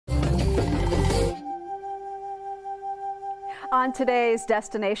On today's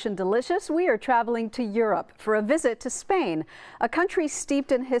Destination Delicious, we are traveling to Europe for a visit to Spain, a country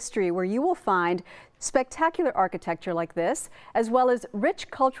steeped in history where you will find spectacular architecture like this, as well as rich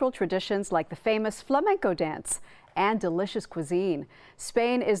cultural traditions like the famous flamenco dance and delicious cuisine.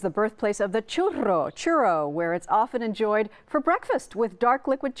 Spain is the birthplace of the churro, where it's often enjoyed for breakfast with dark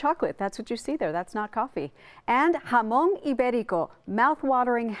liquid chocolate. That's what you see there. That's not coffee. And jamón ibérico,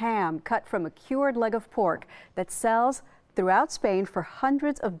 mouth-watering ham cut from a cured leg of pork that sells throughout Spain for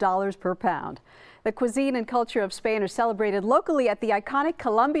hundreds of dollars per pound. The cuisine and culture of Spain are celebrated locally at the iconic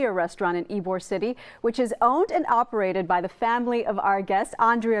Colombia restaurant in Ybor City, which is owned and operated by the family of our guest,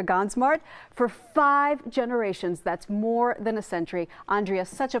 Andrea Gonzmart, for 5 generations. That's more than a century. Andrea,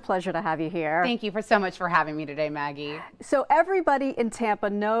 such a pleasure to have you here. Thank you so much for having me today, Maggie. So everybody in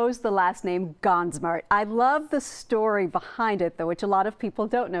Tampa knows the last name Gonzmart. I love the story behind it, though, which a lot of people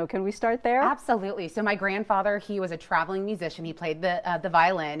don't know. Can we start there? Absolutely. So my grandfather, he was a traveling musician. He played the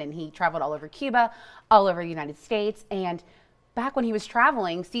violin, and he traveled all over Cuba, all over the United States. And back when he was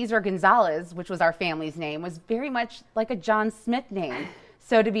traveling, Cesar Gonzalez, which was our family's name, was very much like a John Smith name.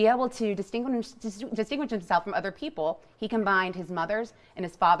 So to be able to distinguish himself from other people, he combined his mother's and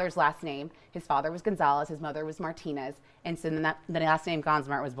his father's last name. His father was Gonzalez, his mother was Martinez, and so then the last name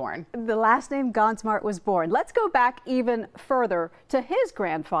Gonzmart was born. The last name Gonzmart was born. Let's go back even further to his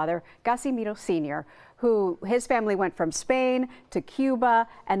grandfather, Casimiro Sr., who his family went from Spain to Cuba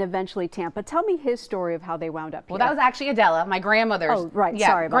and eventually Tampa. Tell me his story of how they wound up here. Well, that was actually Adela, my grandmother's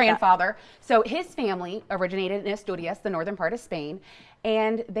sorry about grandfather. That. So his family originated in Asturias, the northern part of Spain,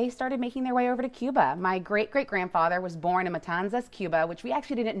 and they started making their way over to Cuba. My great-great-grandfather was born in Matanzas, Cuba, which we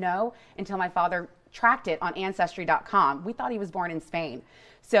actually didn't know until my father tracked it on Ancestry.com. We thought he was born in Spain.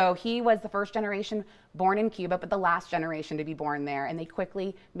 So he was the first generation born in Cuba, but the last generation to be born there. And they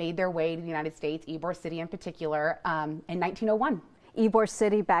quickly made their way to the United States, Ybor City in particular, in 1901. Ybor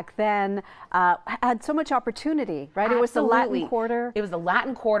City back then had so much opportunity, right? Absolutely. It was the Latin Quarter. It was the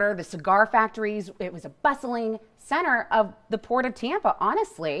Latin Quarter, the cigar factories. It was a bustling center of the port of Tampa,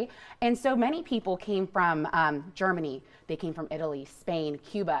 honestly. And so many people came from Germany. They came from Italy, Spain,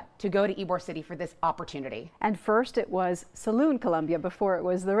 Cuba to go to Ybor City for this opportunity. And first it was Saloon Colombia before it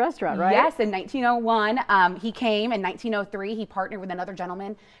was the restaurant, right? Yes, in 1901 he came. In 1903 he partnered with another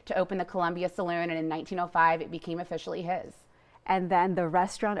gentleman to open the Columbia Saloon, and in 1905 it became officially his. And then the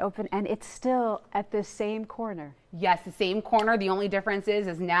restaurant opened, and it's still at the same corner. Yes, the same corner. The only difference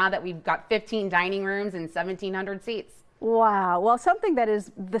is now that we've got 15 dining rooms and 1,700 seats. Wow. Well, something that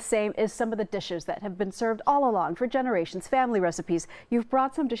is the same is some of the dishes that have been served all along for generations, family recipes. You've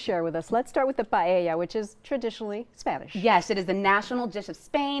brought some to share with us. Let's start with the paella, which is traditionally Spanish. Yes, it is the national dish of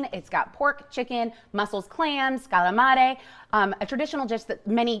Spain. It's got pork, chicken, mussels, clams, calamare, a traditional dish that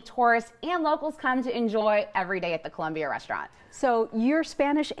many tourists and locals come to enjoy every day at the Colombia restaurant. So you're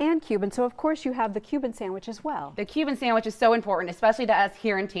Spanish and Cuban, so of course you have the Cuban sandwich as well. The Cuban sandwich is so important, especially to us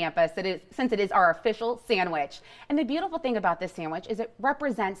here in Tampa, since it is our official sandwich. And the beautiful thing about this sandwich is it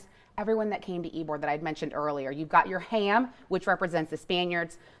represents everyone that came to Ybor that I'd mentioned earlier. You've got your ham, which represents the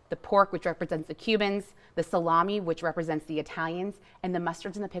Spaniards, the pork, which represents the Cubans, the salami, which represents the Italians, and the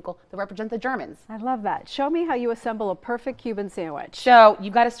mustards and the pickle that represent the Germans. I love that. Show me how you assemble a perfect Cuban sandwich. So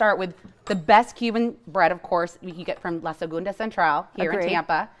you've got to start with the best Cuban bread, of course, you get from La Segunda Central here in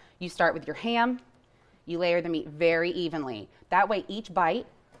Tampa. You start with your ham. You layer the meat very evenly. That way each bite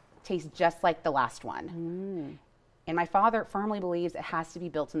tastes just like the last one. And my father firmly believes it has to be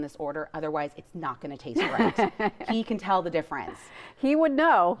built in this order, otherwise it's not going to taste right. He can tell the difference. He would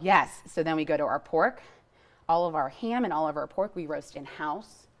know. Yes. So then we go to our pork. All of our ham and all of our pork we roast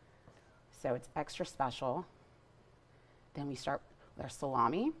in-house, so it's extra special. Then we start with our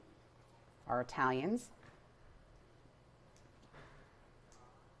salami, our Italians.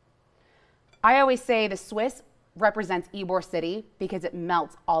 I always say the Swiss represents Ybor City because it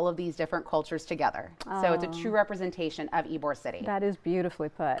melts all of these different cultures together. So it's a true representation of Ybor City. That is beautifully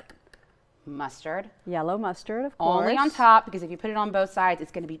put. Mustard. Yellow mustard, of course. Only on top, because if you put it on both sides,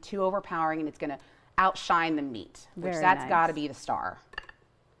 it's going to be too overpowering and it's going to outshine the meat, which that's got to be the star.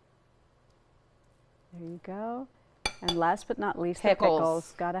 There you go. And last but not least, pickles. The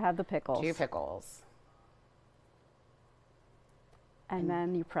pickles. Got to have the pickles. 2 pickles. And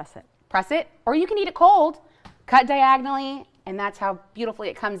then you press it. Press it, or you can eat it cold. Cut diagonally, and that's how beautifully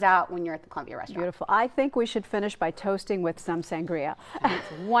it comes out when you're at the Columbia restaurant. Beautiful. I think we should finish by toasting with some sangria.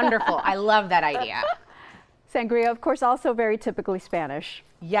 It's wonderful. I love that idea. Sangria, of course, also very typically Spanish.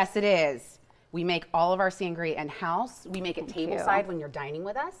 Yes, it is. We make all of our sangria in-house. We make it tableside when you're dining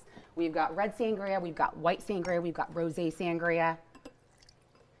with us. We've got red sangria, we've got white sangria, we've got rosé sangria.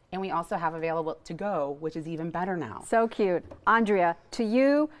 And we also have available to go, which is even better now. So cute. Andrea, to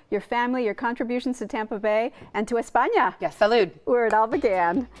you, your family, your contributions to Tampa Bay, and to España. Yes, salud. Where it all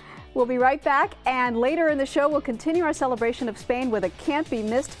began. We'll be right back, and later in the show, we'll continue our celebration of Spain with a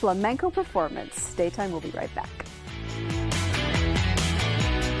can't-be-missed flamenco performance. Stay tuned, we'll be right back.